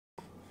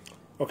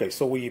Okay,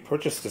 so we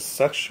purchased this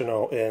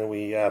sectional and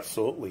we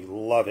absolutely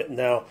love it.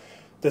 Now,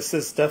 this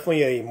is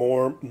definitely a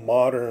more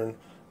modern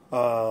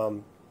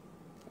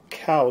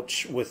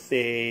couch with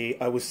I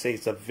would say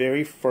it's a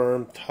very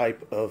firm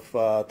type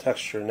of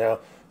texture. Now,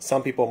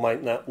 some people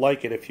might not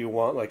like it if you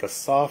want like a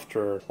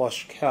softer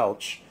plush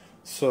couch.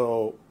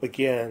 So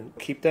again,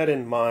 keep that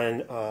in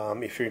mind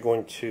if you're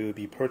going to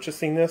be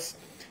purchasing this.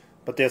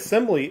 But the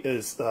assembly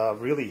is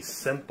really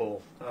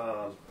simple.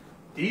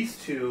 These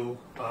two,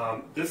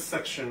 this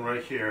section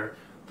right here,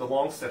 the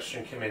long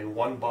section came in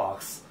one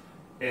box,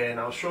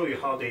 and I'll show you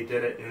how they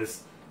did it.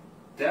 Is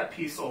that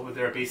piece over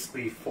there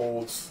basically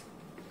folds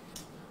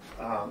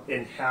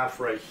in half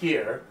right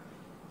here,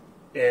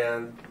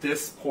 and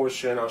this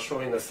portion, I'll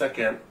show you in a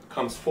second,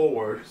 comes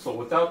forward. So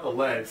without the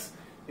legs,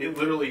 it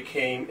literally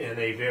came in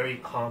a very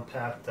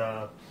compact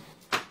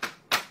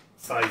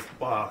sized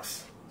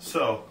box.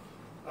 So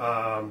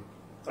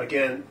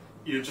again,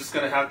 you're just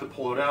going to have to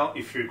pull it out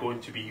if you're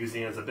going to be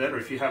using it as a bed, or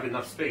if you have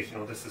enough space,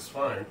 this is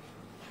fine.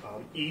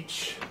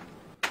 Each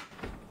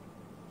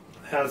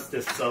has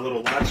this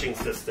little latching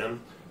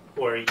system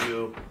where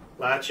you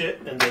latch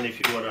it, and then if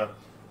you want to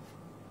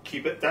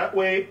keep it that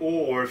way,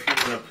 or if you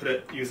want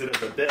to use it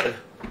as a bed,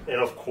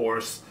 and of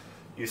course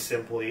you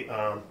simply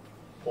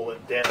pull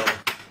it down.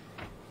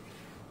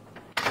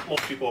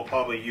 Most people will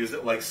probably use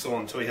it like so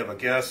until you have a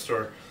guest,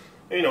 or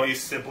you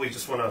simply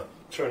just want to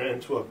turn it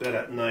into a bed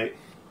at night.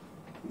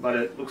 But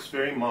it looks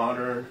very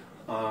modern.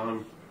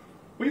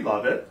 We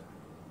love it.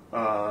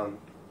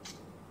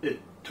 It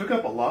took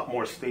up a lot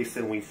more space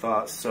than we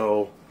thought,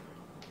 so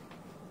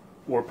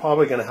we're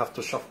probably going to have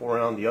to shuffle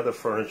around the other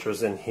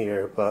furnitures in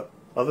here. But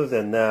other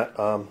than that,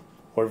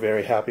 we're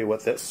very happy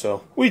with it,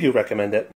 so we do recommend it.